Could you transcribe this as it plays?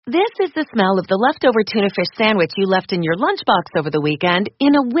This is the smell of the leftover tuna fish sandwich you left in your lunchbox over the weekend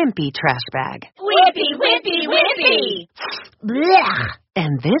in a wimpy trash bag. Wimpy, wimpy, wimpy! Blech!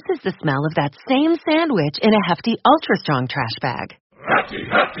 And this is the smell of that same sandwich in a hefty, ultra-strong trash bag. Hefty,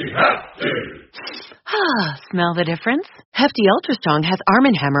 hefty, hefty! Smell the difference? Hefty Ultra Strong has Arm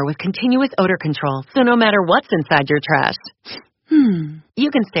 & Hammer with continuous odor control, so no matter what's inside your trash,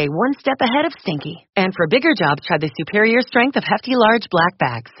 you can stay one step ahead of stinky. And for bigger jobs, try the superior strength of Hefty Large Black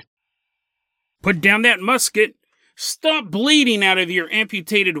Bags. Put down that musket. Stop bleeding out of your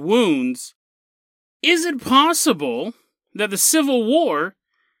amputated wounds. Is it possible that the Civil War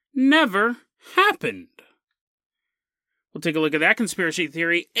never happened? We'll take a look at that conspiracy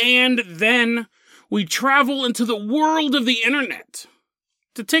theory, and then we travel into the world of the internet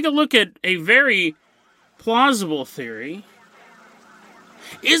to take a look at a very plausible theory.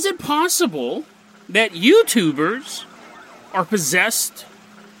 Is it possible that YouTubers are possessed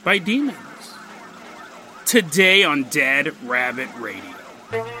by demons? Today on Dead Rabbit Radio.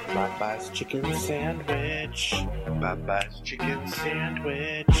 Popeye's chicken sandwich. Popeye's chicken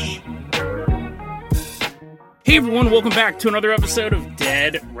sandwich. Hey everyone, welcome back to another episode of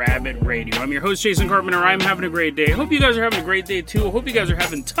Dead Rabbit Radio. I'm your host, Jason Carpenter. I'm having a great day. I hope you guys are having a great day too. I hope you guys are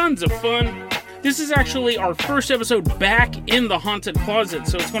having tons of fun. This is actually our first episode back in the haunted closet,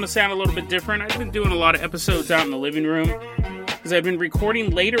 so it's going to sound a little bit different. I've been doing a lot of episodes out in the living room because I've been recording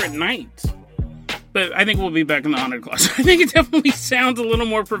later at night. But I think we'll be back in the haunted closet. I think it definitely sounds a little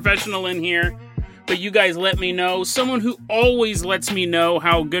more professional in here. But you guys let me know. Someone who always lets me know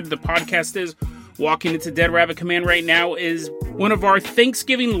how good the podcast is walking into Dead Rabbit Command right now is one of our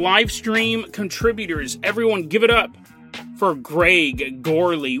Thanksgiving live stream contributors. Everyone give it up for Greg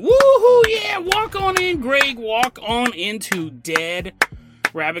Gorley. Woohoo! Yeah, walk on in, Greg. Walk on into Dead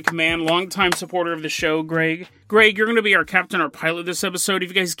Rabbit Command. Longtime supporter of the show, Greg. Greg, you're going to be our captain, our pilot this episode. If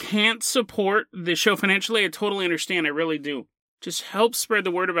you guys can't support the show financially, I totally understand. I really do. Just help spread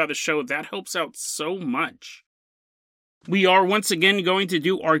the word about the show. That helps out so much. We are once again going to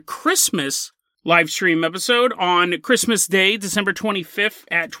do our Christmas live stream episode on Christmas Day, December 25th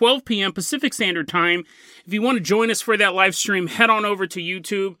at 12 p.m. Pacific Standard Time. If you want to join us for that live stream, head on over to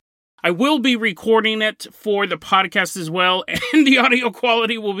YouTube. I will be recording it for the podcast as well, and the audio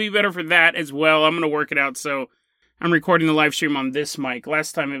quality will be better for that as well. I'm going to work it out, so I'm recording the live stream on this mic.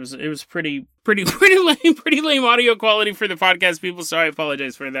 Last time it was pretty lame audio quality for the podcast people, so I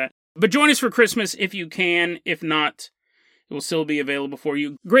apologize for that. But join us for Christmas if you can. If not, it will still be available for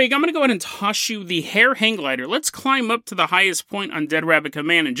you. Greg, I'm going to go ahead and toss you the hair hang glider. Let's climb up to the highest point on Dead Rabbit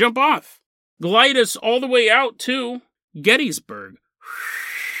Command and jump off. Glide us all the way out to Gettysburg.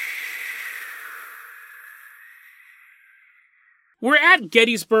 We're at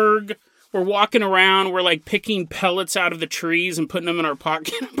Gettysburg. We're walking around. We're like picking pellets out of the trees and putting them in our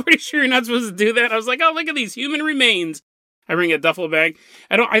pocket. I'm pretty sure you're not supposed to do that. I was like, oh, look at these human remains. I bring a duffel bag.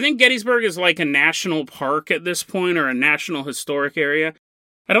 I think Gettysburg is like a national park at this point, or a national historic area.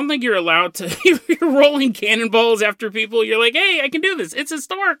 I don't think you're allowed to, you're rolling cannonballs after people. You're like, hey, I can do this. It's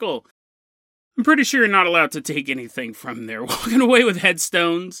historical. I'm pretty sure you're not allowed to take anything from there. Walking away with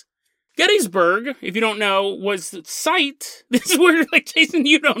headstones. Gettysburg, if you don't know, was the site. This is where, like, Jason,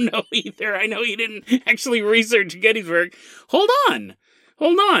 you don't know either. I know you didn't actually research Gettysburg. Hold on.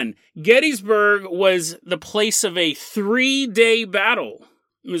 Gettysburg was the place of a 3-day battle.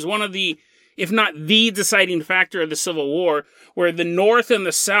 It was one of the, if not the deciding factor of the Civil War, where the North and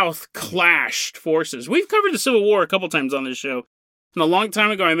the South clashed forces. We've covered the Civil War a couple times on this show. And a long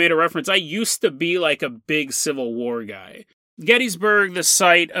time ago, I made a reference. I used to be like a big Civil War guy. Gettysburg, the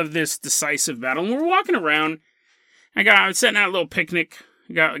site of this decisive battle. And we're walking around. I was setting out a little picnic.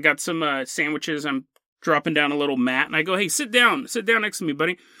 I got some sandwiches. I'm dropping down a little mat, and I go, hey, sit down next to me,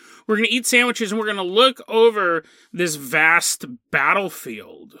 buddy. We're going to eat sandwiches, and we're going to look over this vast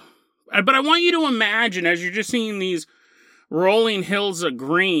battlefield. But I want you to imagine, as you're just seeing these rolling hills of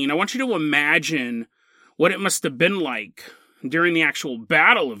green, I want you to imagine what it must have been like during the actual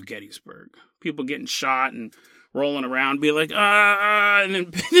Battle of Gettysburg. People getting shot and rolling around, be like, and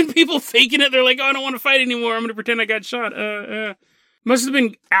then people faking it. They're like, oh, I don't want to fight anymore. I'm going to pretend I got shot. Must have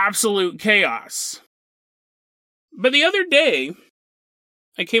been absolute chaos. But the other day,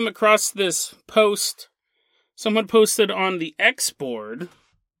 I came across this post someone posted on the X board.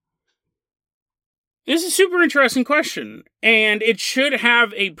 This is a super interesting question, and it should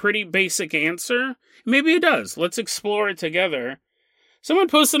have a pretty basic answer. Maybe it does. Let's explore it together. Someone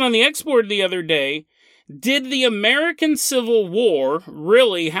posted on the X board the other day, did the American Civil War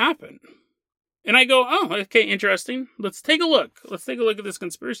really happen? And I go, oh, okay, interesting. Let's take a look. Let's take a look at this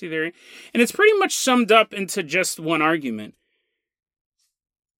conspiracy theory. And it's pretty much summed up into just one argument.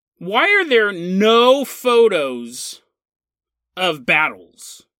 Why are there no photos of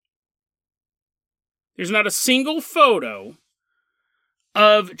battles? There's not a single photo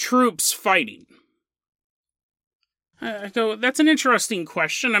of troops fighting. I go, that's an interesting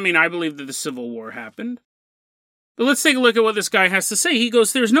question. I mean, I believe that the Civil War happened. But let's take a look at what this guy has to say. He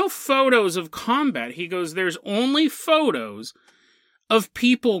goes, there's no photos of combat. He goes, there's only photos of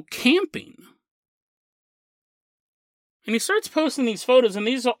people camping. And he starts posting these photos, and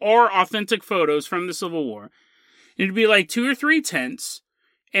these are authentic photos from the Civil War. It'd be like 2 or 3 tents,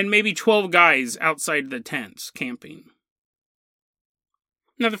 and maybe 12 guys outside the tents camping.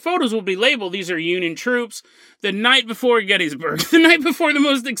 Now, the photos will be labeled, these are Union troops, the night before Gettysburg, the night before the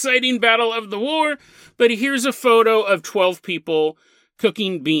most exciting battle of the war, but here's a photo of 12 people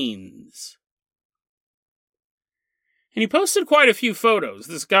cooking beans. And he posted quite a few photos.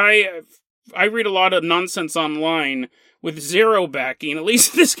 This guy, I read a lot of nonsense online with zero backing. At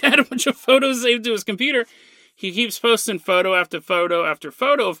least this guy had a bunch of photos saved to his computer. He keeps posting photo after photo after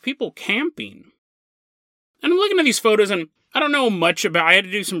photo of people camping. And I'm looking at these photos, and I don't know much about, I had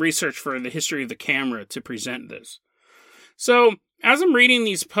to do some research for the history of the camera to present this. So, as I'm reading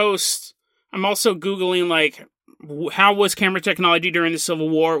these posts, I'm also Googling, like, how was camera technology during the Civil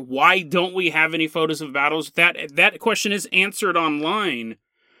War? Why don't we have any photos of battles? That question is answered online.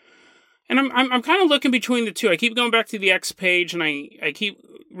 And I'm kind of looking between the two. I keep going back to the X page, and I keep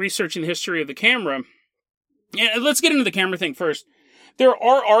researching the history of the camera. And let's get into the camera thing first. There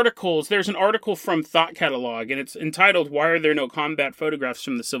are articles. There's an article from Thought Catalog, and it's entitled, Why Are There No Combat Photographs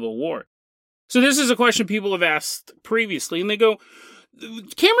from the Civil War? So this is a question people have asked previously, and they go,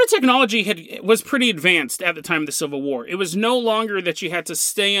 camera technology was pretty advanced at the time of the Civil War. It was no longer that you had to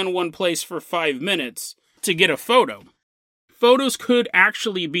stay in one place for 5 minutes to get a photo. Photos could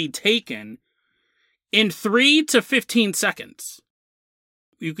actually be taken in 3 to 15 seconds.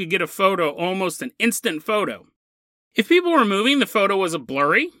 You could get a photo, almost an instant photo. If people were moving, the photo was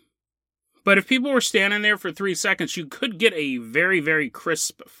blurry. But if people were standing there for 3 seconds, you could get a very, very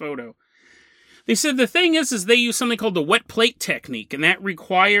crisp photo. They said the thing is they used something called the wet plate technique, and that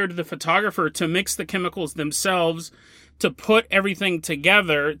required the photographer to mix the chemicals themselves, to put everything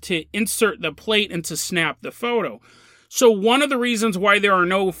together, to insert the plate, and to snap the photo. So one of the reasons why there are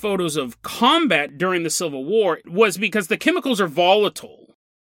no photos of combat during the Civil War was because the chemicals are volatile.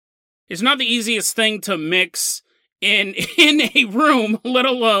 It's not the easiest thing to mix in a room, let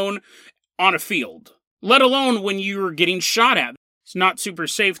alone on a field, let alone when you're getting shot at. It's not super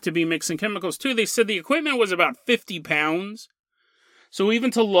safe to be mixing chemicals too. They said the equipment was about 50 pounds. So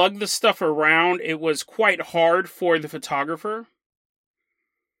even to lug the stuff around, it was quite hard for the photographer.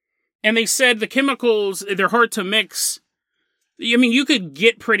 And they said the chemicals, they're hard to mix. I mean, you could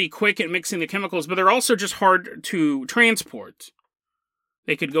get pretty quick at mixing the chemicals, but they're also just hard to transport.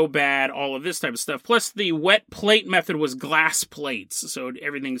 They could go bad, all of this type of stuff. Plus, the wet plate method was glass plates, so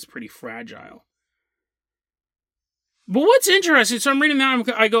everything's pretty fragile. But what's interesting, so I'm reading that,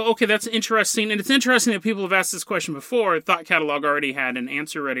 I go, okay, that's interesting, and it's interesting that people have asked this question before. Thought Catalog already had an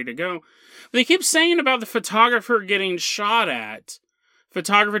answer ready to go. But they keep saying about the photographer getting shot at.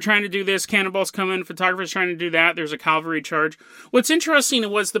 Photographer trying to do this, cannonballs come in, photographer's trying to do that, there's a cavalry charge. What's interesting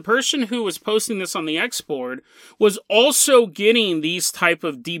was the person who was posting this on the X board was also getting these type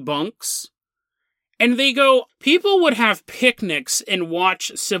of debunks. And they go, people would have picnics and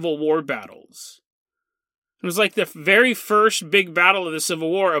watch Civil War battles. It was like the very first big battle of the Civil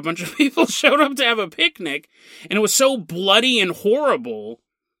War. A bunch of people showed up to have a picnic, and it was so bloody and horrible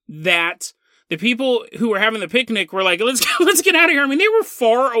that the people who were having the picnic were like, let's get out of here. I mean, they were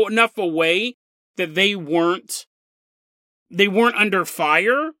far enough away that they weren't under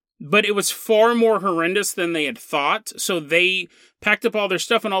fire, but it was far more horrendous than they had thought. So they packed up all their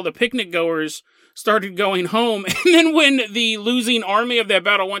stuff, and all the picnic goers started going home. And then when the losing army of that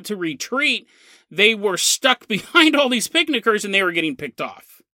battle went to retreat, they were stuck behind all these picnickers, and they were getting picked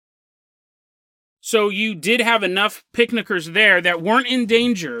off. So you did have enough picnickers there that weren't in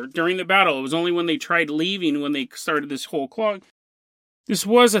danger during the battle. It was only when they tried leaving, when they started this whole clog. This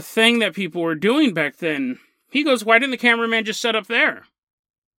was a thing that people were doing back then. He goes, why didn't the cameraman just set up there?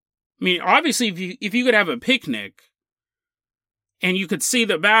 I mean, obviously, if you could have a picnic and you could see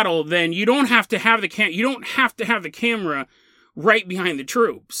the battle, then you don't have to have the camera right behind the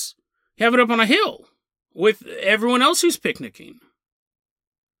troops. Have it up on a hill with everyone else who's picnicking.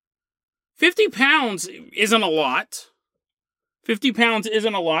 50 pounds isn't a lot. 50 pounds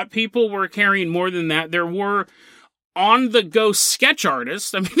isn't a lot. People were carrying more than that. There were on-the-go sketch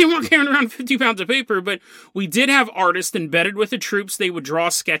artists. I mean, they weren't carrying around 50 pounds of paper, but we did have artists embedded with the troops. They would draw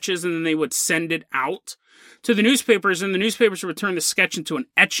sketches, and then they would send it out to the newspapers, and the newspapers would turn the sketch into an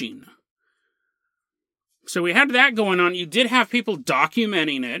etching. So we had that going on. You did have people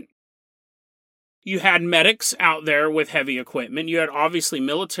documenting it. You had medics out there with heavy equipment. You had obviously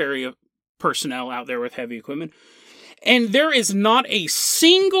military personnel out there with heavy equipment. And there is not a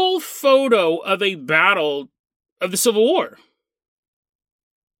single photo of a battle of the Civil War.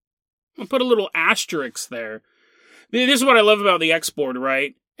 I'll put a little asterisk there. This is what I love about the X-Board,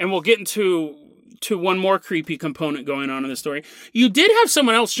 right? And we'll get into one more creepy component going on in the story. You did have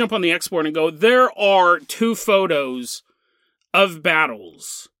someone else jump on the X-Board and go, there are 2 photos of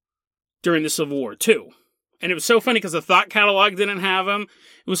battles during the Civil War, 2. And it was so funny because the Thought Catalog didn't have them.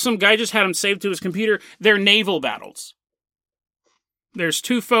 It was some guy just had them saved to his computer. They're naval battles. There's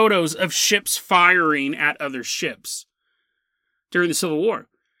 2 photos of ships firing at other ships during the Civil War.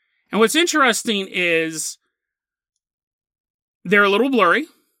 And what's interesting is they're a little blurry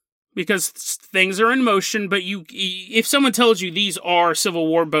because things are in motion, but if someone tells you these are Civil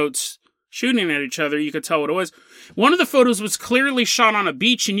War boats shooting at each other, you could tell what it was. One of the photos was clearly shot on a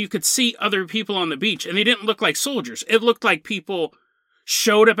beach, and you could see other people on the beach, and they didn't look like soldiers. It looked like people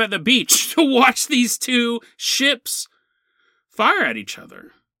showed up at the beach to watch these 2 ships fire at each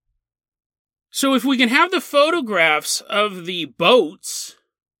other. So if we can have the photographs of the boats,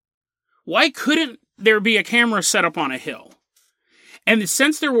 why couldn't there be a camera set up on a hill? And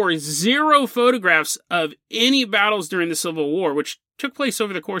since there were 0 photographs of any battles during the Civil War, which took place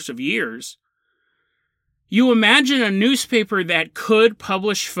over the course of years, you imagine a newspaper that could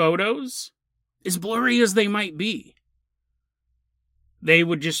publish photos, as blurry as they might be. They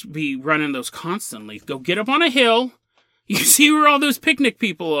would just be running those constantly. Go get up on a hill, you see where all those picnic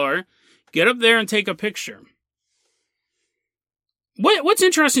people are, get up there and take a picture. What's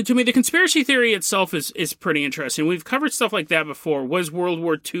interesting to me, the conspiracy theory itself is pretty interesting. We've covered stuff like that before. Was World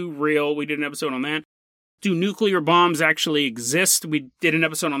War II real? We did an episode on that. Do nuclear bombs actually exist? We did an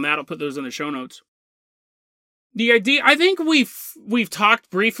episode on that. I'll put those in the show notes. The idea, I think we've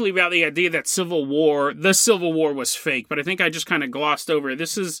talked briefly about the idea that the Civil War was fake, but I think I just kind of glossed over it.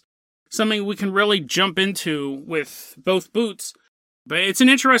 This is something we can really jump into with both boots. But it's an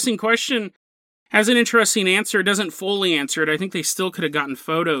interesting question. Has an interesting answer. It doesn't fully answer it. I think they still could have gotten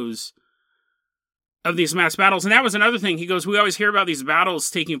photos of these mass battles. And that was another thing. He goes, we always hear about these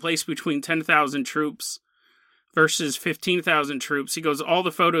battles taking place between 10,000 troops versus 15,000 troops. He goes, all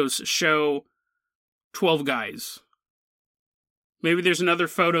the photos show 12 guys. Maybe there's another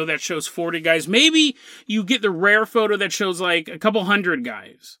photo that shows 40 guys. Maybe you get the rare photo that shows like a couple hundred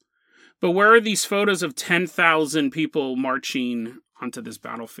guys. But where are these photos of 10,000 people marching onto this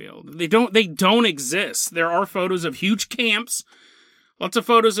battlefield? They don't exist. There are photos of huge camps, lots of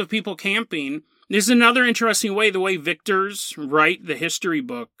photos of people camping. This is another interesting way, the way victors write the history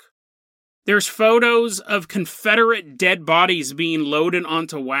book. There's photos of Confederate dead bodies being loaded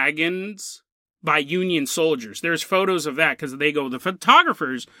onto wagons by Union soldiers. There's photos of that because the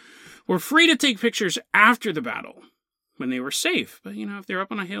photographers were free to take pictures after the battle when they were safe. But, if they're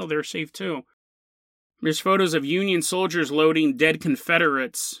up on a hill, they're safe too. There's photos of Union soldiers loading dead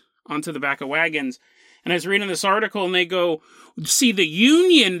Confederates onto the back of wagons. And I was reading this article and they go, see, the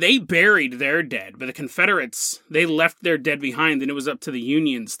Union, they buried their dead, but the Confederates, they left their dead behind, and it was up to the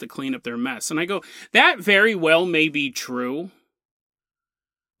Unions to clean up their mess. And I go, that very well may be true.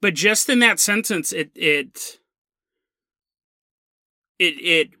 But just in that sentence, it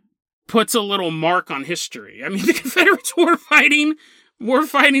puts a little mark on history. I mean, the Confederates were fighting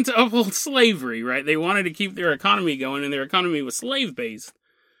to uphold slavery, right? They wanted to keep their economy going, and their economy was slave-based.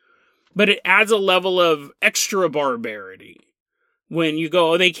 But it adds a level of extra barbarity when you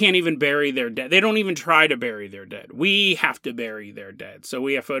go, they can't even bury their dead. They don't even try to bury their dead. We have to bury their dead. So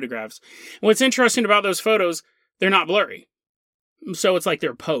we have photographs. And what's interesting about those photos, they're not blurry. So it's like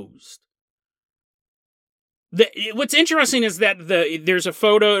they're posed. What's interesting is that there's a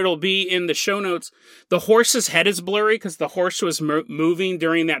photo, it'll be in the show notes. The horse's head is blurry because the horse was moving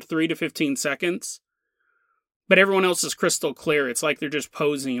during that 3 to 15 seconds. But everyone else is crystal clear. It's like they're just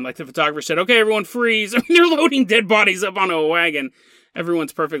posing. Like the photographer said, okay, everyone freeze. I mean, they're loading dead bodies up onto a wagon.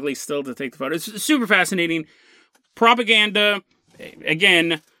 Everyone's perfectly still to take the photo. It's super fascinating. Propaganda,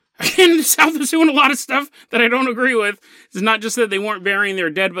 again, the South is doing a lot of stuff that I don't agree with. It's not just that they weren't burying their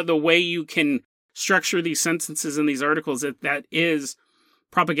dead, but the way you can structure these sentences in these articles, that is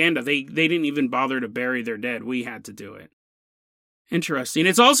propaganda. They didn't even bother to bury their dead. We had to do it. Interesting.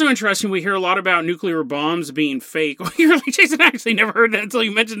 It's also interesting, we hear a lot about nuclear bombs being fake. You're like, Jason, I actually never heard that until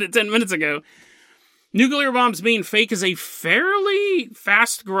you mentioned it 10 minutes ago. Nuclear bombs being fake is a fairly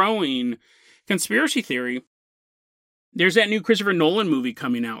fast-growing conspiracy theory. There's that new Christopher Nolan movie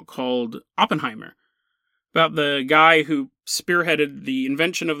coming out called Oppenheimer. about the guy who spearheaded the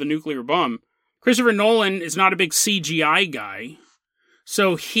invention of the nuclear bomb. Christopher Nolan is not a big CGI guy,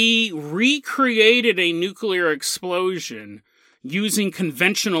 so he recreated a nuclear explosion using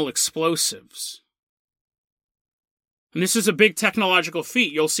conventional explosives. And this is a big technological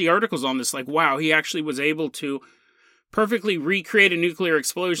feat. You'll see articles on this like, wow, he actually was able to perfectly recreate a nuclear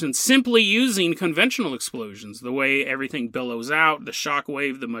explosion simply using conventional explosions, the way everything billows out, the shock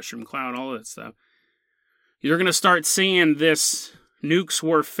wave, the mushroom cloud, all that stuff. You're going to start seeing this nukes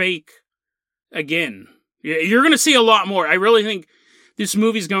were fake again. You're going to see a lot more. I really think this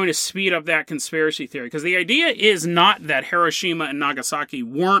movie's going to speed up that conspiracy theory, because the idea is not that Hiroshima and Nagasaki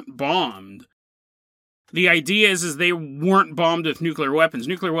weren't bombed. The idea is they weren't bombed with nuclear weapons.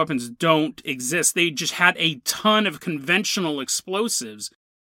 Nuclear weapons don't exist. They just had a ton of conventional explosives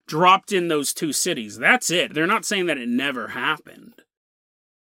dropped in those two cities. That's it. They're not saying that it never happened.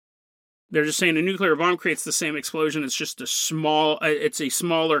 They're just saying a nuclear bomb creates the same explosion. It's just it's a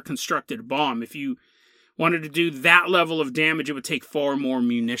smaller constructed bomb. If you wanted to do that level of damage, it would take far more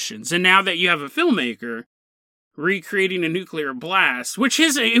munitions. And now that you have a filmmaker recreating a nuclear blast, which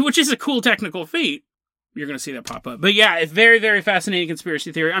is a cool technical feat, you're going to see that pop up. But yeah, it's very, very fascinating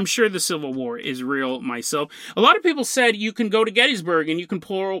conspiracy theory. I'm sure the Civil War is real myself. A lot of people said you can go to Gettysburg and you can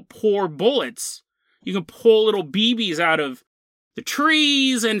pour bullets. You can pull little BBs out of the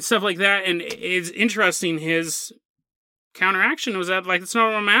trees and stuff like that. And it's interesting, his counteraction was that, like, that's not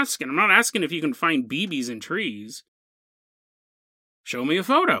what I'm asking. I'm not asking if you can find BBs in trees. Show me a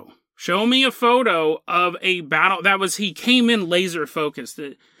photo. Show me a photo of a battle. He came in laser focused.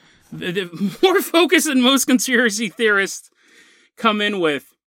 The more focus than most conspiracy theorists come in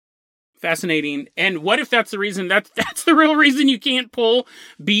with. Fascinating. And what if that's the reason, that's the real reason you can't pull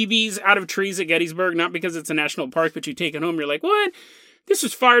BBs out of trees at Gettysburg? Not because it's a national park, but you take it home, you're like, what? This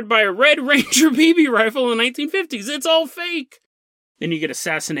was fired by a Red Ranger BB rifle in the 1950s. It's all fake. Then you get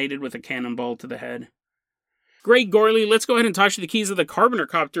assassinated with a cannonball to the head. Greg Gorley, let's go ahead and toss you the keys of the Carpenter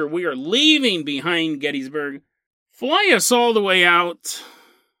copter. We are leaving behind Gettysburg. Fly us all the way out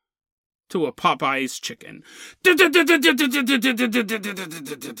to a Popeye's chicken.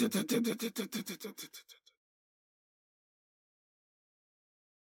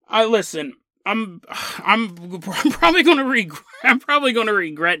 Listen, I'm probably going to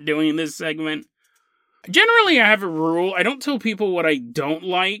regret doing this segment. Generally, I have a rule. I don't tell people what I don't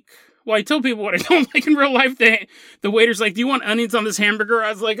like. Well, I tell people what I don't like in real life. The waiter's like, do you want onions on this hamburger? I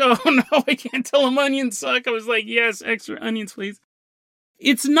was like, oh no, I can't tell them onions suck. I was like, yes, extra onions, please.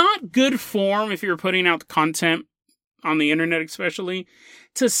 It's not good form if you're putting out content on the internet, especially,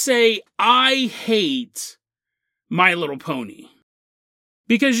 to say, I hate My Little Pony.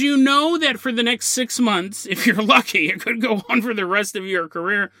 Because you know that for the next 6 months, if you're lucky, it could go on for the rest of your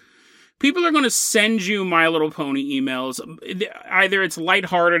career, people are going to send you My Little Pony emails. Either it's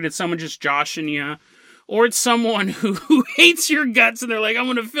lighthearted, it's someone just joshing you, or it's someone who hates your guts and they're like, I'm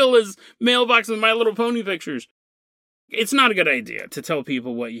going to fill his mailbox with My Little Pony pictures. It's not a good idea to tell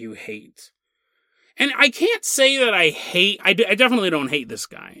people what you hate. And I can't say that I definitely don't hate this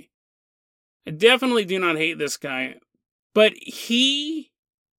guy. I definitely do not hate this guy. But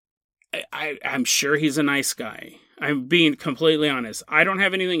I'm sure he's a nice guy. I'm being completely honest. I don't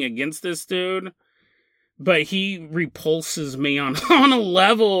have anything against this dude, but he repulses me on a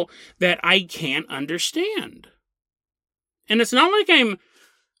level that I can't understand. And it's not like I'm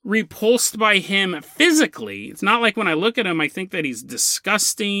repulsed by him physically. It's not like when I look at him, I think that he's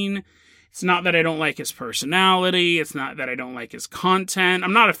disgusting. It's not that I don't like his personality. It's not that I don't like his content.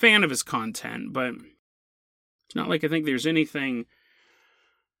 I'm not a fan of his content, but it's not like I think there's anything.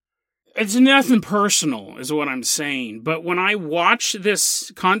 It's nothing personal, is what I'm saying. But when I watch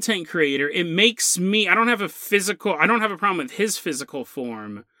this content creator, it makes me, I don't have a problem with his physical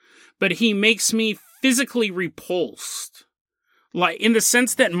form, but he makes me physically repulsed. Like, in the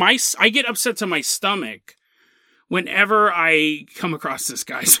sense that I get upset to my stomach whenever I come across this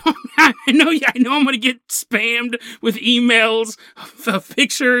guy. So I know I'm going to get spammed with emails of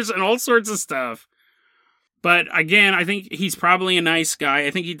pictures and all sorts of stuff. But again, I think he's probably a nice guy.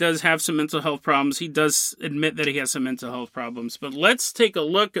 I think he does have some mental health problems. He does admit that he has some mental health problems. But let's take a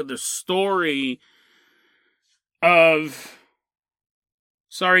look at the story of...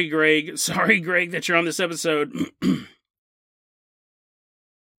 Sorry, Greg, that you're on this episode.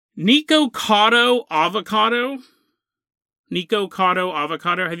 Nikocado Avocado. Nikocado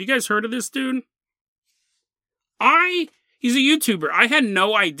Avocado. Have you guys heard of this dude? He's a YouTuber. I had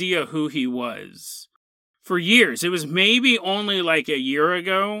no idea who he was for years. It was maybe only like a year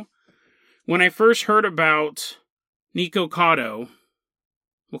ago when I first heard about Nikocado.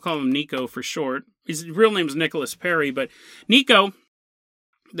 We'll call him Nico for short. his real name's Nicholas Perry, but Nico,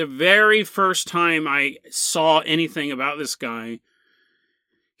 the very first time I saw anything about this guy,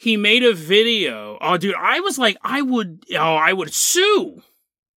 he made a video. Oh, dude, I was like, I would sue.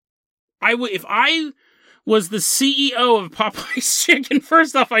 If I was the CEO of Popeye's Chicken,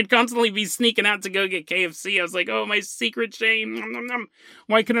 first off, I'd constantly be sneaking out to go get KFC. I was like, oh, my secret shame. Nom, nom, nom.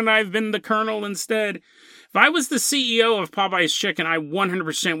 Why couldn't I have been the Colonel instead? If I was the CEO of Popeye's Chicken, I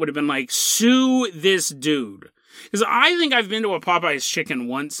 100% would have been like, sue this dude. Because I think I've been to a Popeye's Chicken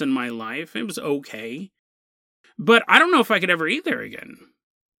once in my life. It was okay. But I don't know if I could ever eat there again.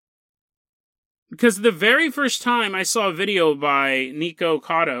 Because the very first time I saw a video by Nico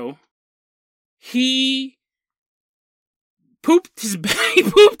Cotto, he pooped his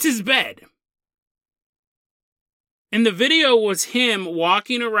bed. And the video was him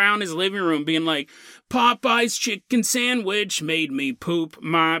walking around his living room being like, Popeye's chicken sandwich made me poop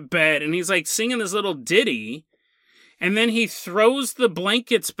my bed. And he's like singing this little ditty. And then he throws the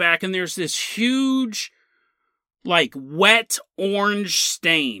blankets back and there's this huge, like, wet orange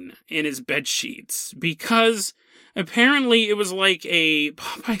stain in his bed sheets. Because apparently it was like a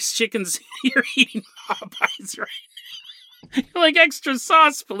Popeye's chicken. You're eating Popeyes right now. Like, extra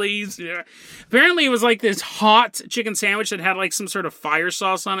sauce, please. Yeah. Apparently it was like this hot chicken sandwich that had like some sort of fire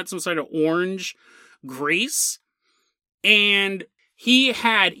sauce on it, some sort of orange grease. And he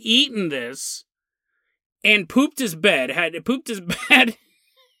had eaten this and pooped his bed.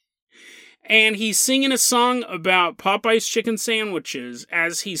 And he's singing a song about Popeye's chicken sandwiches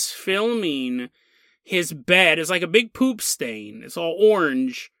as he's filming his bed. It's like a big poop stain. It's all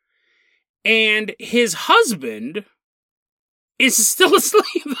orange. And his husband is still asleep.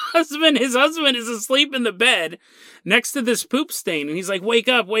 His husband is asleep in the bed next to this poop stain. And he's like, wake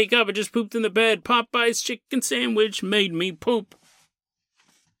up. I just pooped in the bed. Popeye's chicken sandwich made me poop.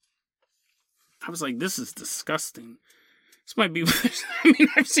 I was like, this is disgusting. This might be,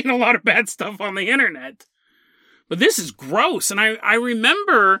 I've seen a lot of bad stuff on the internet, but this is gross. And I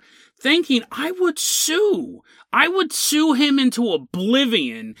remember thinking, I would sue him into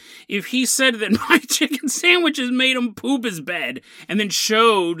oblivion if he said that my chicken sandwiches made him poop his bed and then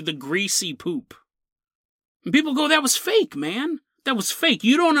showed the greasy poop. And people go, that was fake, man. That was fake.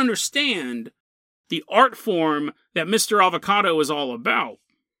 You don't understand the art form that Mr. Avocado is all about.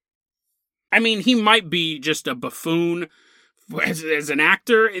 I mean, he might be just a buffoon as an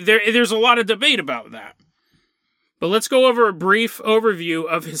actor. There's a lot of debate about that. But let's go over a brief overview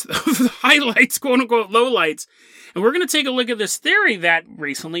of the highlights, quote-unquote lowlights. And we're going to take a look at this theory that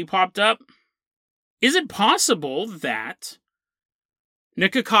recently popped up. Is it possible that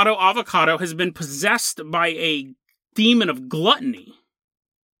Nikocado Avocado has been possessed by a demon of gluttony?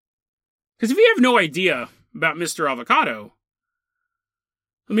 Because if you have no idea about Mr. Avocado,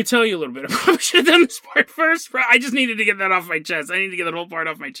 let me tell you a little bit. I probably should have done this part first. I just needed to get that off my chest. I need to get that whole part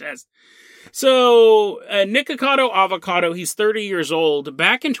off my chest. So, Nikocado Avocado, he's 30 years old.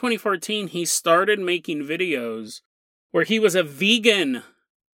 Back in 2014, he started making videos where he was a vegan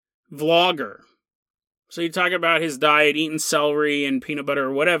vlogger. So you talk about his diet, eating celery and peanut butter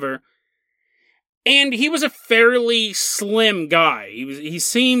or whatever. And he was a fairly slim guy. He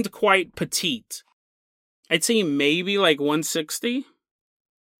seemed quite petite. I'd say maybe like 160.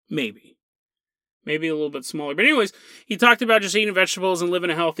 Maybe a little bit smaller. But anyways, he talked about just eating vegetables and living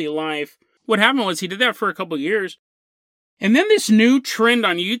a healthy life. What happened was he did that for a couple years. And then this new trend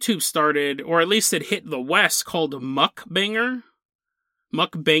on YouTube started, or at least it hit the West, called mukbanging.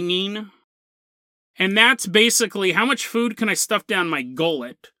 And that's basically, how much food can I stuff down my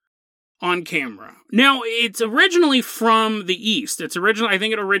gullet on camera? Now, it's originally from the East. I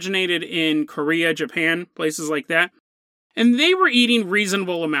think it originated in Korea, Japan, places like that. And they were eating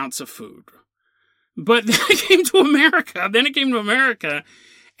reasonable amounts of food. But then it came to America.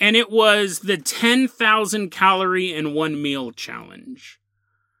 And it was the 10,000 calorie in one meal challenge.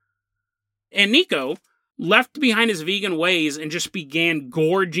 And Nico left behind his vegan ways and just began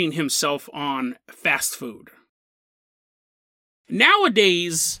gorging himself on fast food.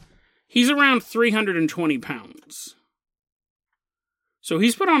 Nowadays, he's around 320 pounds. So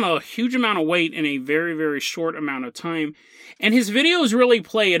he's put on a huge amount of weight in a very, very short amount of time. And his videos really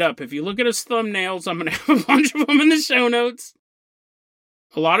play it up. If you look at his thumbnails, I'm going to have a bunch of them in the show notes.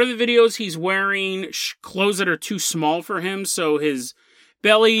 A lot of the videos he's wearing clothes that are too small for him. So his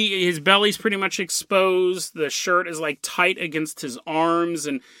belly's pretty much exposed. The shirt is like tight against his arms.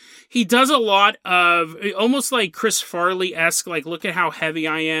 And he does a lot of almost like Chris Farley-esque, like, look at how heavy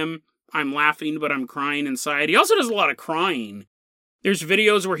I am. I'm laughing, but I'm crying inside. He also does a lot of crying. There's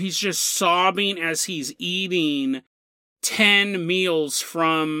videos where he's just sobbing as he's eating 10 meals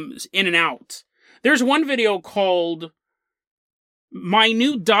from In-N-Out. There's one video called My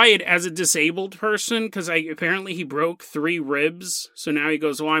New Diet as a Disabled Person, because apparently he broke 3 ribs. So now he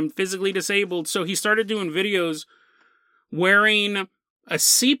goes, well, I'm physically disabled. So he started doing videos wearing a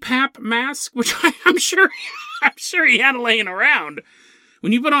CPAP mask, which I'm sure he had laying around.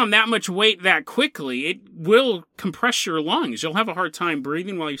 When you put on that much weight that quickly, it will compress your lungs. You'll have a hard time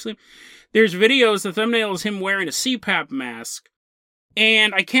breathing while you sleep. There's videos, the thumbnail is him wearing a CPAP mask.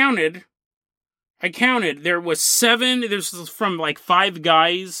 And I counted, there was 7, this was from like Five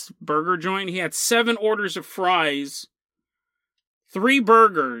Guys burger joint. He had 7 orders of fries, 3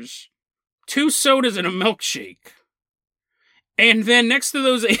 burgers, 2 sodas, and a milkshake. And then next to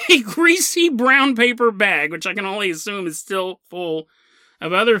those, a greasy brown paper bag, which I can only assume is still full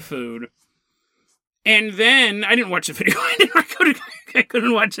of other food. And then, I didn't watch the video. I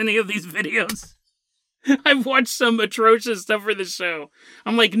couldn't watch any of these videos. I've watched some atrocious stuff for the show.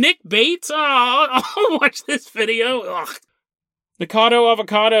 I'm like, Nick Bates? Oh, I'll watch this video. Ugh. Mikado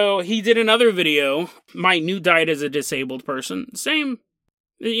Avocado, he did another video, My New Diet as a Disabled Person. Same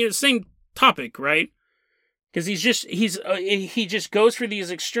topic, right? Because he just goes for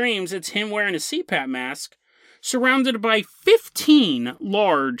these extremes. It's him wearing a CPAP mask, surrounded by 15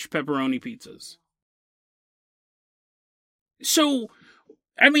 large pepperoni pizzas. So,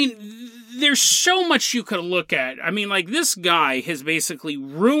 I mean, there's so much you could look at. I mean, like, this guy has basically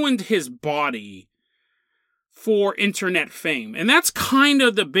ruined his body for internet fame. And that's kind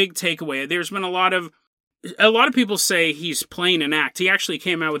of the big takeaway. There's been a lot of people say he's playing an act. He actually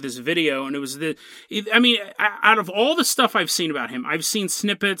came out with this video, and it was out of all the stuff I've seen about him, I've seen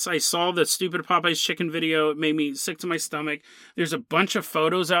snippets. I saw the stupid Popeye's chicken video. It made me sick to my stomach. There's a bunch of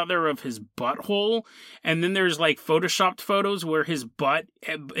photos out there of his butthole, and then there's like photoshopped photos where his butt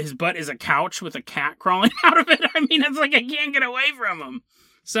is a couch with a cat crawling out of it. I mean, it's like I can't get away from him.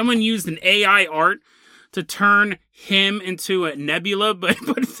 Someone used an AI art to turn him into a nebula, but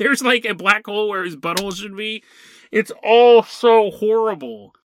there's like a black hole where his butthole should be. It's all so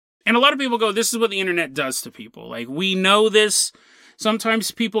horrible. And a lot of people go, this is what the internet does to people. Like, we know this.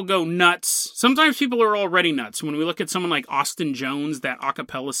 Sometimes people go nuts. Sometimes people are already nuts. When we look at someone like Austin Jones, that a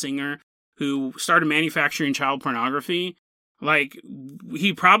cappella singer who started manufacturing child pornography, like,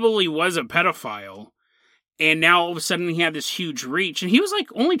 he probably was a pedophile. And now all of a sudden he had this huge reach. And he was like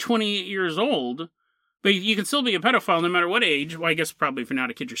only 28 years old. But you can still be a pedophile no matter what age. Well, I guess probably if you're not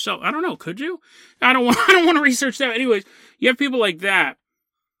a kid yourself. I don't know. Could you? I don't want to research that. Anyways, you have people like that.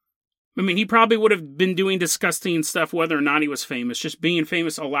 I mean, he probably would have been doing disgusting stuff whether or not he was famous. Just being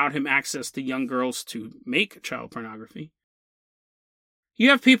famous allowed him access to young girls to make child pornography.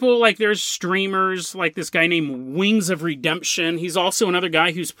 You have people like, there's streamers like this guy named Wings of Redemption. He's also another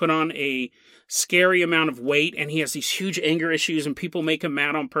guy who's put on a scary amount of weight, and he has these huge anger issues, and people make him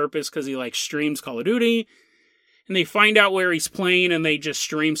mad on purpose because he like streams Call of Duty, and they find out where he's playing, and they just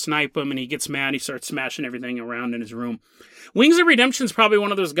stream snipe him, and he gets mad. He starts smashing everything around in his room. Wings of Redemption is probably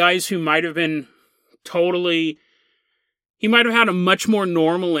one of those guys who might have been he might have had a much more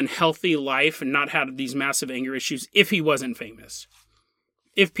normal and healthy life and not had these massive anger issues if he wasn't famous.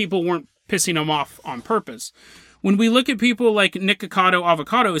 If people weren't pissing him off on purpose. When we look at people like Nikocado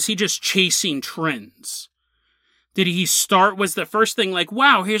Avocado, is he just chasing trends? Did he start, was the first thing like,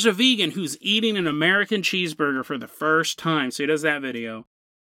 wow, here's a vegan who's eating an American cheeseburger for the first time. So he does that video.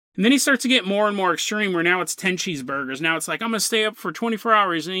 And then he starts to get more and more extreme where now it's 10 cheeseburgers. Now it's like, I'm going to stay up for 24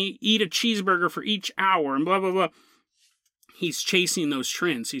 hours and eat a cheeseburger for each hour and blah, blah, blah. He's chasing those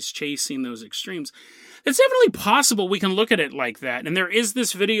trends. He's chasing those extremes. It's definitely possible we can look at it like that. And there is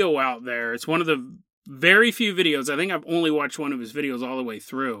this video out there. It's one of the very few videos. I think I've only watched one of his videos all the way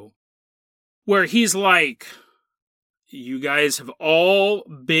through. Where he's like, you guys have all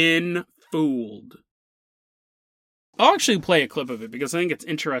been fooled. I'll actually play a clip of it because I think it's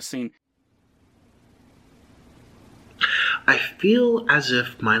interesting. I feel as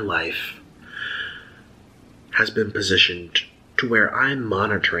if my life has been positioned to where I'm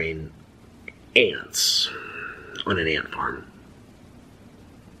monitoring ants on an ant farm.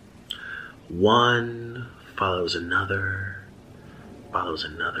 One follows another, follows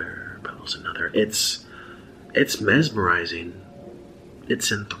another, follows another. It's mesmerizing.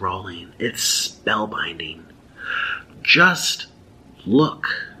 It's enthralling. It's spellbinding. Just look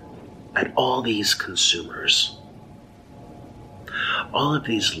at all these consumers. All of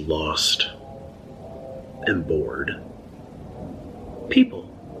these lost and bored people.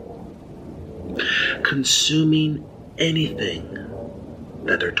 Consuming anything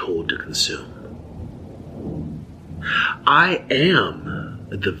that they're told to consume. I am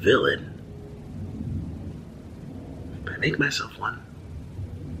the villain. I make myself one.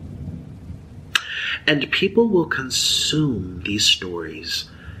 And people will consume these stories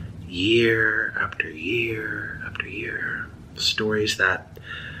year after year after year. Stories that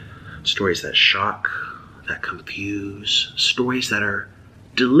shock, that confuse, stories that are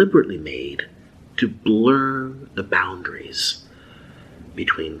deliberately made to blur the boundaries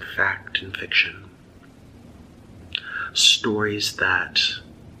between fact and fiction. Stories that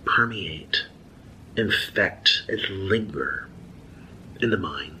permeate, infect, and linger in the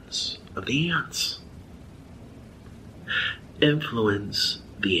minds of the ants. Influence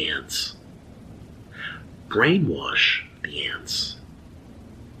the ants. Brainwash the ants.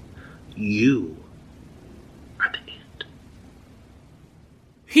 You are the ant.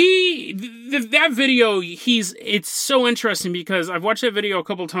 That video, it's so interesting because I've watched that video a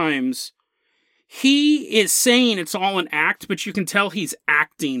couple times. He is saying it's all an act, but you can tell he's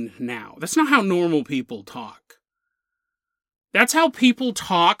acting now. That's not how normal people talk. That's how people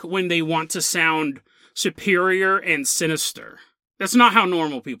talk when they want to sound superior and sinister. That's not how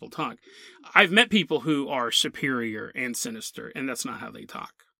normal people talk. I've met people who are superior and sinister, and that's not how they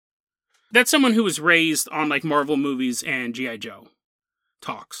talk. That's someone who was raised on like Marvel movies and G.I. Joe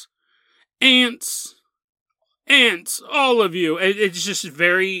talks. Ants, all of you. It's just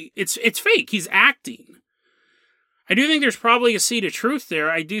it's fake. He's acting. I do think there's probably a seed of truth there.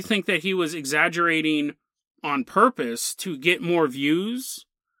 I do think that he was exaggerating on purpose to get more views.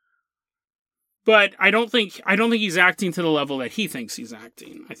 But I don't think he's acting to the level that he thinks he's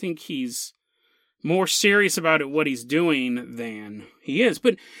acting. I think he's more serious about what he's doing than he is.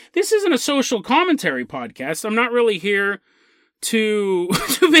 But this isn't a social commentary podcast. I'm not really here to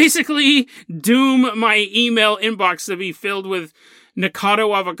basically doom my email inbox to be filled with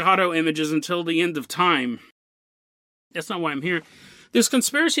Nikado avocado images until the end of time. That's not why I'm here. This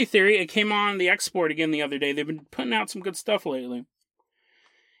conspiracy theory, it came on the export again the other day. They've been putting out some good stuff lately.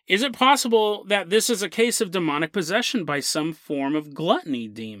 Is it possible that this is a case of demonic possession by some form of gluttony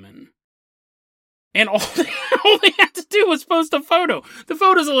demon? And all they had to do was post a photo. The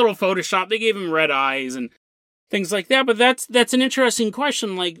photo's a little Photoshop. They gave him red eyes and things like that. But that's an interesting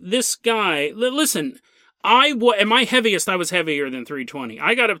question. Like, this guy, listen, at my heaviest, I was heavier than 320.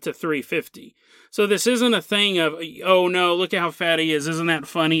 I got up to 350. So this isn't a thing of, oh no, look at how fat he is. Isn't that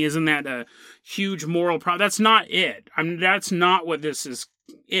funny? Isn't that a huge moral problem? That's not it. That's not what this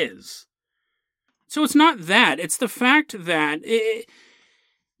is. So it's not that. It's the fact that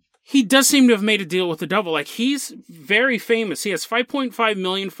he does seem to have made a deal with the devil. Like, he's very famous. He has 5.5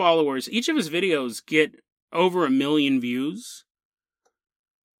 million followers. Each of his videos get over 1 million views.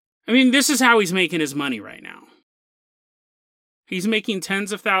 I mean, this is how he's making his money right now. He's making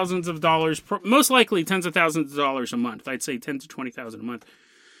tens of thousands of dollars, most likely tens of thousands of dollars a month. I'd say 10 to 20,000 a month,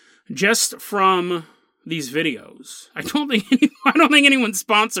 just from these videos. I don't think anyone's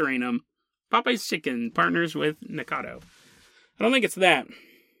sponsoring him. Popeye's Chicken partners with Nikado. I don't think it's that.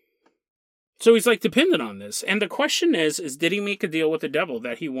 So he's like dependent on this. And the question is did he make a deal with the devil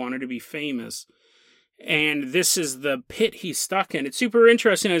that he wanted to be famous? And this is the pit he's stuck in. It's super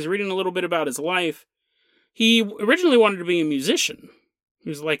interesting. I was reading a little bit about his life. He originally wanted to be a musician. He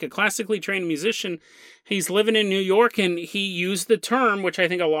was like a classically trained musician. He's living in New York, and he used the term, which I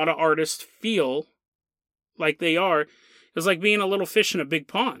think a lot of artists feel like they are. It was like being a little fish in a big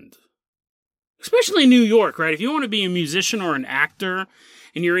pond. Especially in New York, right? If you want to be a musician or an actor,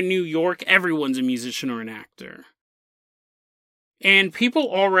 and you're in New York, everyone's a musician or an actor. And people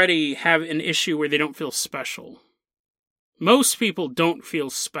already have an issue where they don't feel special. Most people don't feel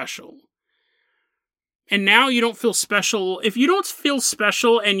special. And now you don't feel special. If you don't feel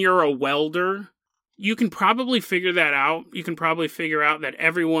special and you're a welder, you can probably figure that out. You can probably figure out that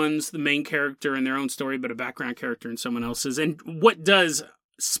everyone's the main character in their own story, but a background character in someone else's. And what does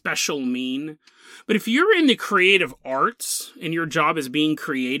special mean? But if you're in the creative arts and your job is being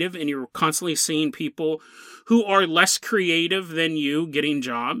creative and you're constantly seeing people who are less creative than you getting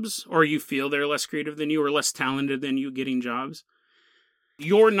jobs, or you feel they're less creative than you or less talented than you getting jobs,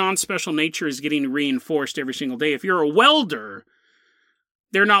 your non-special nature is getting reinforced every single day. If you're a welder,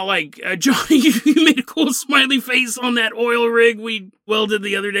 they're not like, Johnny, you made a cool smiley face on that oil rig we welded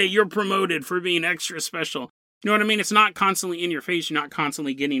the other day. You're promoted for being extra special. You know what I mean? It's not constantly in your face. You're not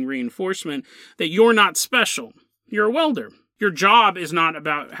constantly getting reinforcement that you're not special. You're a welder. Your job is not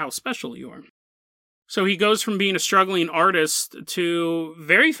about how special you are. So he goes from being a struggling artist to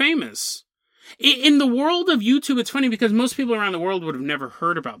very famous. In the world of YouTube, it's funny because most people around the world would have never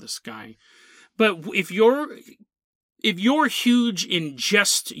heard about this guy. But if you're huge in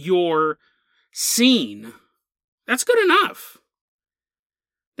just your scene, that's good enough.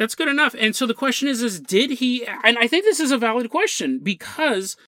 That's good enough. And so the question is did he, and I think this is a valid question,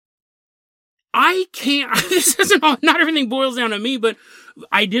 because I can't, this isn't all, not everything boils down to me, but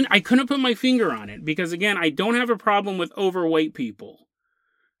I couldn't put my finger on it because again, I don't have a problem with overweight people.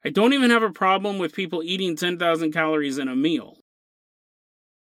 I don't even have a problem with people eating 10,000 calories in a meal.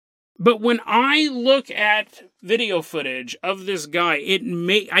 But when I look at video footage of this guy,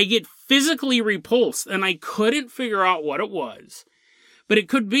 I get physically repulsed, and I couldn't figure out what it was. But it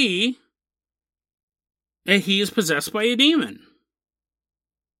could be that he is possessed by a demon.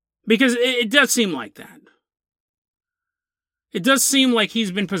 Because it does seem like that. It does seem like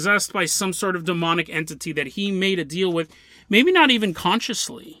he's been possessed by some sort of demonic entity that he made a deal with, maybe not even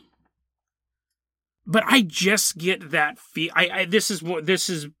consciously. But I just get that feel.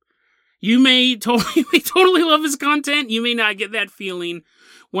 You may totally love his content. You may not get that feeling.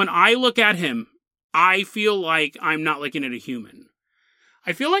 When I look at him, I feel like I'm not looking at a human.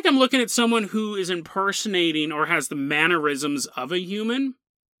 I feel like I'm looking at someone who is impersonating or has the mannerisms of a human.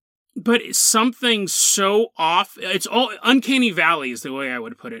 But it's something so off. It's all Uncanny Valley is the way I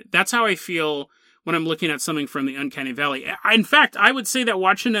would put it. That's how I feel when I'm looking at something from the Uncanny Valley. In fact, I would say that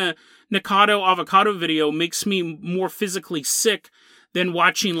watching a Nikado avocado video makes me more physically sick than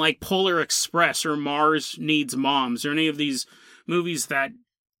watching like Polar Express or Mars Needs Moms or any of these movies that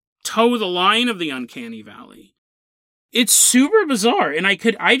toe the line of the Uncanny Valley. It's super bizarre, and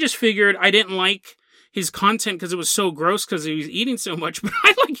I just figured I didn't like his content because it was so gross because he was eating so much, but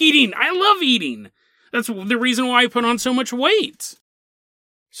I like eating. I love eating. That's the reason why I put on so much weight.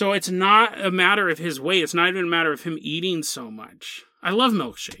 So it's not a matter of his weight. It's not even a matter of him eating so much. I love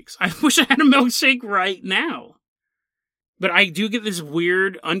milkshakes. I wish I had a milkshake right now. But I do get this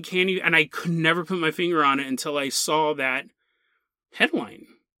weird, uncanny, and I could never put my finger on it until I saw that headline.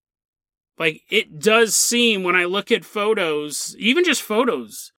 Like, it does seem, when I look at photos, even just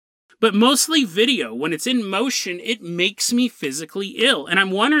photos, but mostly video, when it's in motion, it makes me physically ill. And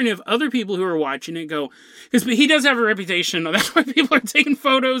I'm wondering if other people who are watching it go, because he does have a reputation, that's why people are taking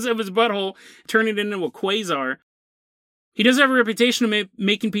photos of his butthole, turning it into a quasar. He does have a reputation of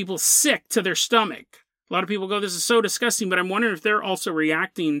making people sick to their stomach. A lot of people go, this is so disgusting, but I'm wondering if they're also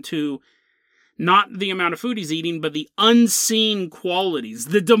reacting to not the amount of food he's eating, but the unseen qualities,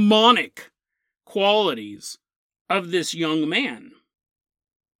 the demonic qualities of this young man.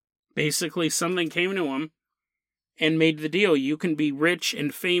 Basically, something came to him and made the deal. You can be rich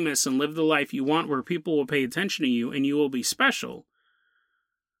and famous and live the life you want where people will pay attention to you and you will be special.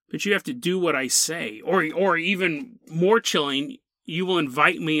 But you have to do what I say. Or even more chilling, you will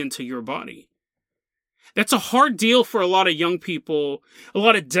invite me into your body. That's a hard deal for a lot of young people, a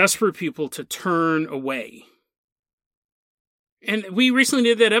lot of desperate people to turn away. And we recently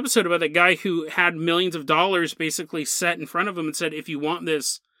did that episode about that guy who had millions of dollars basically set in front of him and said, if you want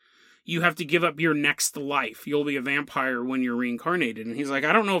this, you have to give up your next life. You'll be a vampire when you're reincarnated. And he's like,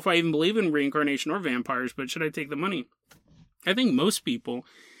 I don't know if I even believe in reincarnation or vampires, but should I take the money? I think most people,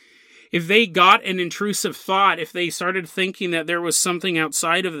 if they got an intrusive thought, if they started thinking that there was something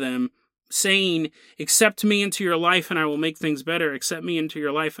outside of them saying, accept me into your life and I will make things better, accept me into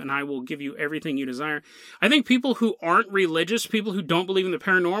your life and I will give you everything you desire. I think people who aren't religious, people who don't believe in the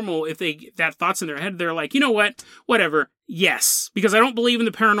paranormal, if that thought's in their head, they're like, you know what, whatever, yes, because I don't believe in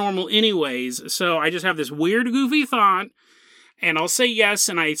the paranormal anyways, so I just have this weird, goofy thought, and I'll say yes,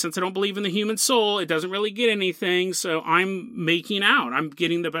 and since I don't believe in the human soul, it doesn't really get anything, so I'm making out, I'm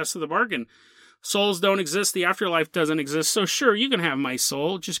getting the best of the bargain. Souls don't exist, the afterlife doesn't exist, so sure, you can have my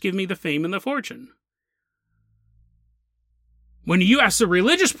soul, just give me the fame and the fortune. When you ask a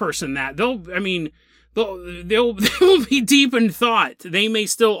religious person that, they'll be deep in thought. They may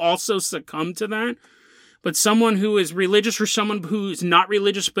still also succumb to that, but someone who is religious or someone who's not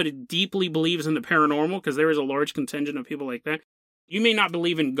religious but deeply believes in the paranormal, because there is a large contingent of people like that, you may not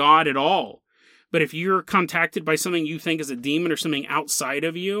believe in God at all, but if you're contacted by something you think is a demon or something outside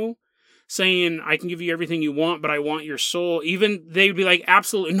of you, saying, I can give you everything you want, but I want your soul, even they'd be like,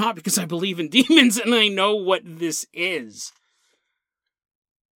 absolutely not, because I believe in demons and I know what this is.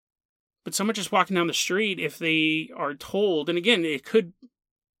 But someone just walking down the street, if they are told, and again, it could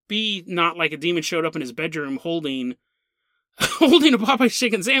be not like a demon showed up in his bedroom holding a Popeye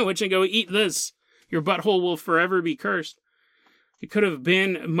chicken sandwich and go, eat this, your butthole will forever be cursed. It could have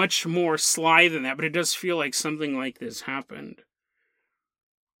been much more sly than that, but it does feel like something like this happened.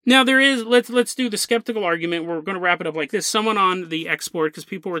 Now there is, let's do the skeptical argument. We're going to wrap it up like this. Someone on the export, because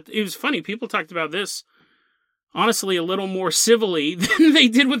it was funny, people talked about this, honestly, a little more civilly than they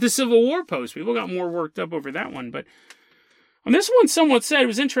did with the Civil War post. People got more worked up over that one. But on this one, someone said, it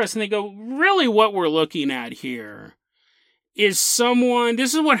was interesting, they go, really what we're looking at here is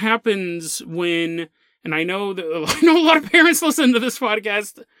this is what happens when, and I know a lot of parents listen to this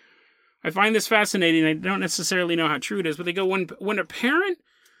podcast, I find this fascinating. I don't necessarily know how true it is, but they go, when a parent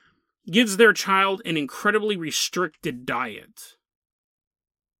gives their child an incredibly restricted diet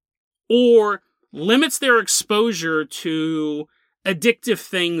or limits their exposure to addictive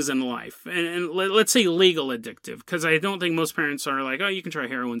things in life, and let's say legal addictive, because I don't think most parents are like, oh, you can try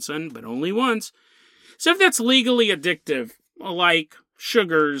heroin, son, but only once. So if that's legally addictive, like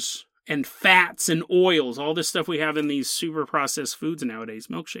sugars and fats and oils, all this stuff we have in these super processed foods nowadays,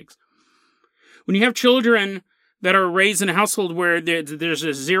 milkshakes. When you have children that are raised in a household where there's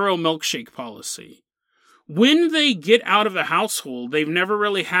a zero milkshake policy, when they get out of the household, they've never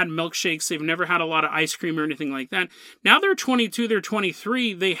really had milkshakes, they've never had a lot of ice cream or anything like that. Now they're 22, they're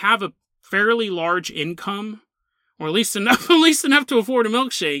 23, they have a fairly large income, or at least enough to afford a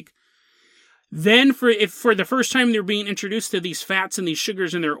milkshake. Then if for the first time they're being introduced to these fats and these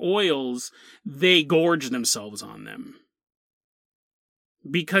sugars and their oils, they gorge themselves on them.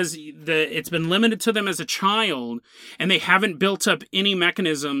 Because it's been limited to them as a child, and they haven't built up any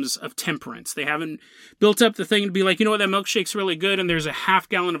mechanisms of temperance. They haven't built up the thing to be like, you know what, that milkshake's really good, and there's a half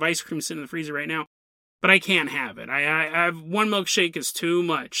gallon of ice cream sitting in the freezer right now, but I can't have it. I have one milkshake is too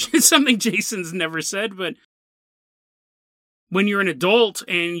much. It's something Jason's never said, but when you're an adult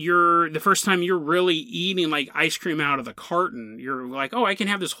and the first time you're really eating like ice cream out of the carton, you're like, oh, I can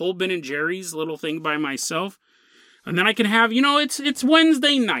have this whole Ben & Jerry's little thing by myself. And then I can have, it's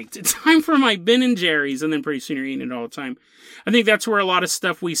Wednesday night. It's time for my Ben & Jerry's. And then pretty soon you're eating it all the time. I think that's where a lot of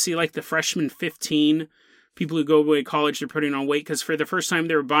stuff we see, like the freshman 15, people who go away to college, they're putting on weight because for the first time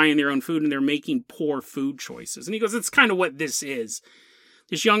they're buying their own food and they're making poor food choices. And he goes, it's kind of what this is.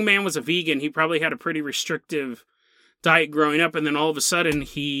 This young man was a vegan. He probably had a pretty restrictive diet growing up. And then all of a sudden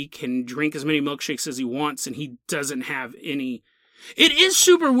he can drink as many milkshakes as he wants and he doesn't have any. It is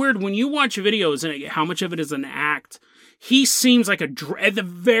super weird when you watch videos and how much of it is an act. He seems like at the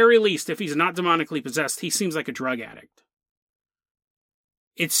very least, if he's not demonically possessed, he seems like a drug addict.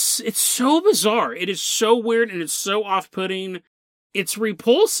 It's so bizarre. It is so weird and it's so off-putting. It's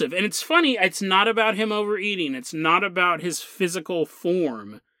repulsive. And it's funny. It's not about him overeating. It's not about his physical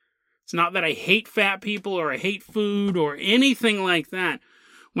form. It's not that I hate fat people or I hate food or anything like that.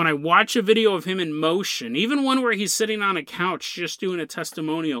 When I watch a video of him in motion, even one where he's sitting on a couch just doing a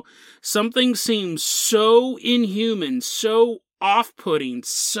testimonial, something seems so inhuman, so off-putting,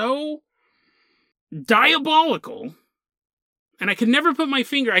 so diabolical. And I could never put my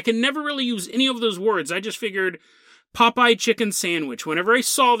finger, I could never really use any of those words. I just figured Popeye chicken sandwich. Whenever I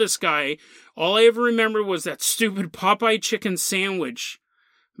saw this guy, all I ever remembered was that stupid Popeye chicken sandwich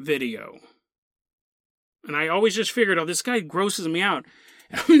video. And I always just figured, oh, this guy grosses me out.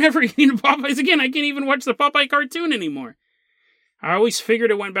 I'm never eating Popeyes again. I can't even watch the Popeye cartoon anymore. I always figured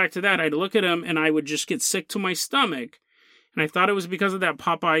it went back to that. I'd look at him and I would just get sick to my stomach. And I thought it was because of that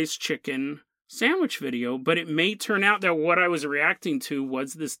Popeye's chicken sandwich video. But it may turn out that what I was reacting to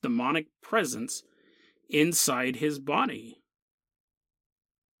was this demonic presence inside his body.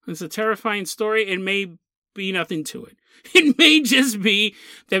 It's a terrifying story. It may be nothing to it. It may just be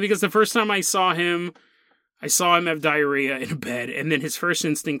that because the first time I saw him have diarrhea in bed, and then his first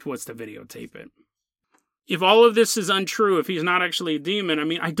instinct was to videotape it. If all of this is untrue, if he's not actually a demon, I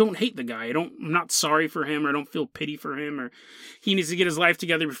mean, I don't hate the guy. I'm not sorry for him, or I don't feel pity for him, or he needs to get his life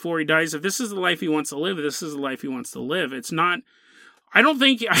together before he dies. If this is the life he wants to live, this is the life he wants to live. It's not,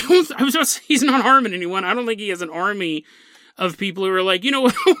 he's not harming anyone. I don't think he has an army of people who are like, you know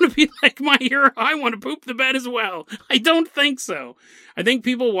what, I want to be like my hero. I want to poop the bed as well. I don't think so. I think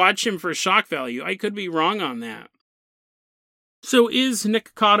people watch him for shock value. I could be wrong on that. So is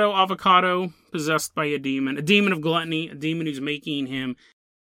Nikocado Avocado possessed by a demon of gluttony, a demon who's making him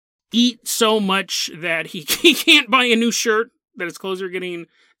eat so much that he can't buy a new shirt, that his clothes are getting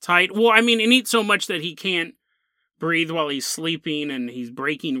tight? Well, I mean, and eat so much that he can't breathe while he's sleeping and he's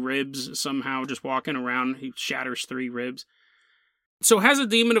breaking ribs somehow, just walking around. He shatters 3 ribs. So has a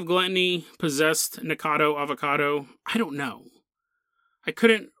demon of gluttony possessed Nikocado Avocado? I don't know. I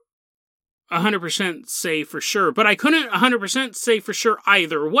couldn't 100% say for sure, but I couldn't 100% say for sure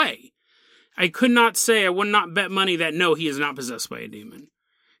either way. I could not say, I would not bet money that no, he is not possessed by a demon.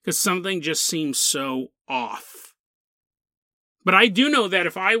 Because something just seems so off. But I do know that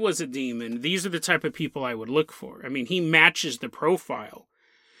if I was a demon, these are the type of people I would look for. I mean, he matches the profile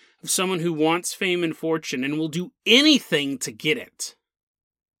of someone who wants fame and fortune and will do anything to get it.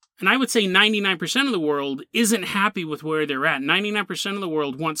 And I would say 99% of the world isn't happy with where they're at. 99% of the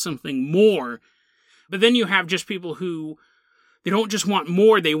world wants something more. But then you have just people who, they don't just want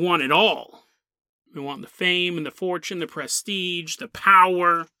more, they want it all. They want the fame and the fortune, the prestige, the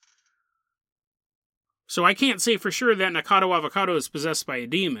power. So I can't say for sure that Nikocado Avocado is possessed by a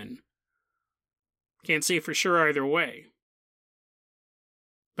demon. Can't say for sure either way.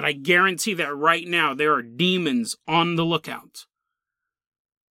 But I guarantee that right now there are demons on the lookout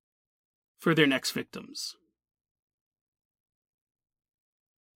for their next victims.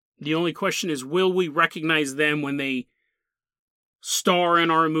 The only question is, will we recognize them when they star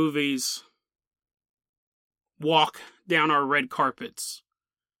in our movies, walk down our red carpets,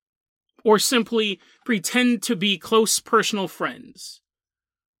 or simply pretend to be close personal friends,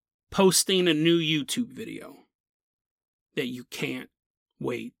 posting a new YouTube video that you can't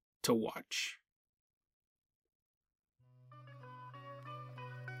wait to watch?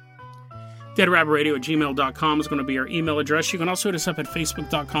 DeadRabbitRadio@gmail.com is going to be our email address. You can also hit us up at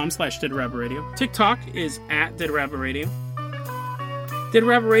Facebook.com/DeadRabbitRadio. TikTok is at DeadRabbitRadio. Dead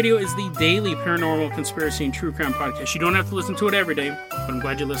Rabbit Radio is the daily paranormal, conspiracy, and true crime podcast. You don't have to listen to it every day, but I'm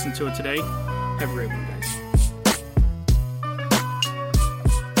glad you listened to it today. Have a great one, guys.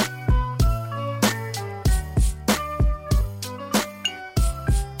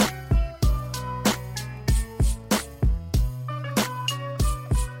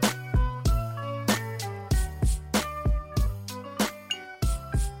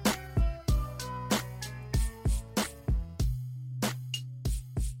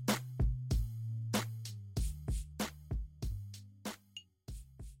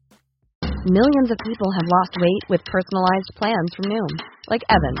 Millions of people have lost weight with personalized plans from Noom. Like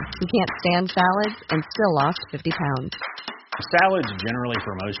Evan, who can't stand salads and still lost 50 pounds. Salads generally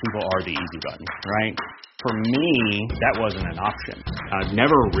for most people are the easy button, right? For me, that wasn't an option. I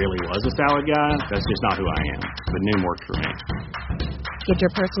never really was a salad guy. That's just not who I am. But Noom worked for me. Get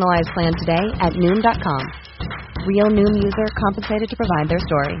your personalized plan today at Noom.com. Real Noom user compensated to provide their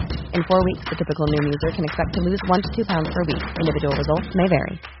story. In 4 weeks, the typical Noom user can expect to lose 1 to 2 pounds per week. Individual results may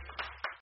vary.